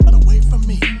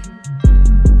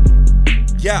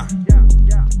Yeah.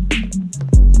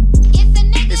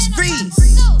 It's fees.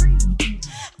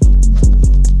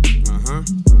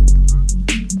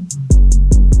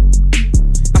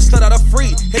 I stood out a free,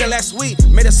 hit it last week,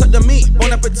 made it suck the meat,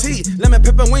 bon appetit, lemon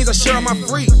pepper wings, I share on my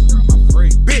free.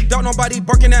 Big dog, nobody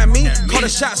barking at me. Call the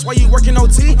shots while you working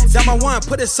OT. Down my one,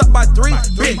 put this up by 3.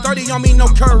 Big 30 on me, no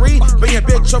curry. Being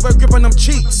big trouble, gripping them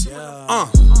cheeks.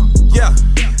 Yeah.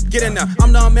 Get in there,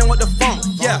 I'm the man with the funk.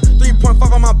 Yeah, 3.5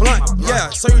 on my blunt. Yeah,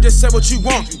 so you just said what you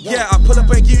want. Yeah, I pull up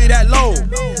and give you that load.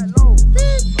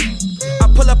 I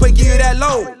pull up and give you that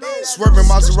load. Swerving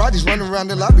Maseratis, running around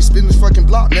the lobby, spinning this fucking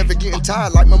block, never getting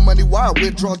tired, like my money wild.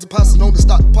 Withdrawal deposits on the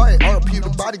stock part. RP the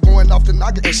body going off the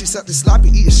noggin, and she sucked the sloppy,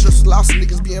 eating strips of louse,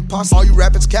 niggas being posse. All you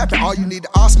rappers capping, all you need to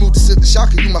ask smooth to sit the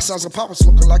shocker. You my sons of papa,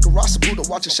 smoking like a roster, Buddha,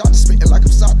 watch a shot, spitting like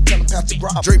I'm solid, telepathic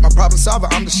grab. Drake my problem solver,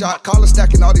 I'm the shot caller,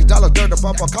 stacking all these dollars, dirt up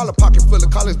off my collar, pocket full of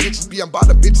college bitches, being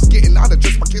bothered, bitches getting out of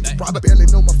dress, my kids brother. Barely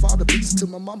know my father, bitches to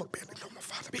my mama, barely know my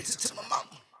father, bitches to my mama.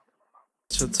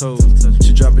 Her toes,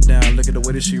 she drop it down, look at the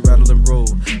way that she rattle and roll.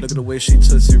 Look at the way she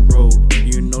tootsie roll.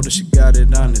 You know that she got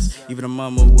it honest, even her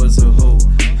mama was a hoe.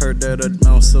 Heard that her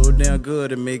mouth so damn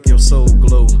good, it make your soul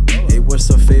glow. Hey, what's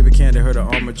her favorite candy? Heard her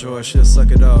almond joy, she'll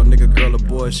suck it all, nigga, girl or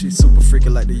boy. She super freaky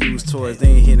like the used toys, they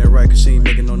ain't hitting it right cause she ain't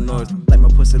making no noise. Like my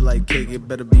pussy like cake, it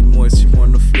better be moist. She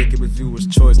want to flick it with viewer's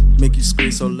choice. Make you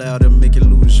scream so loud and make you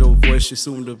lose your voice. She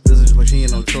assumed the business like she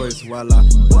ain't no choice. While I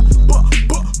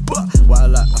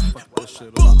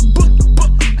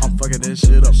I'm fucking that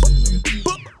shit up.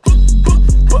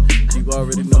 You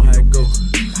already know how it go.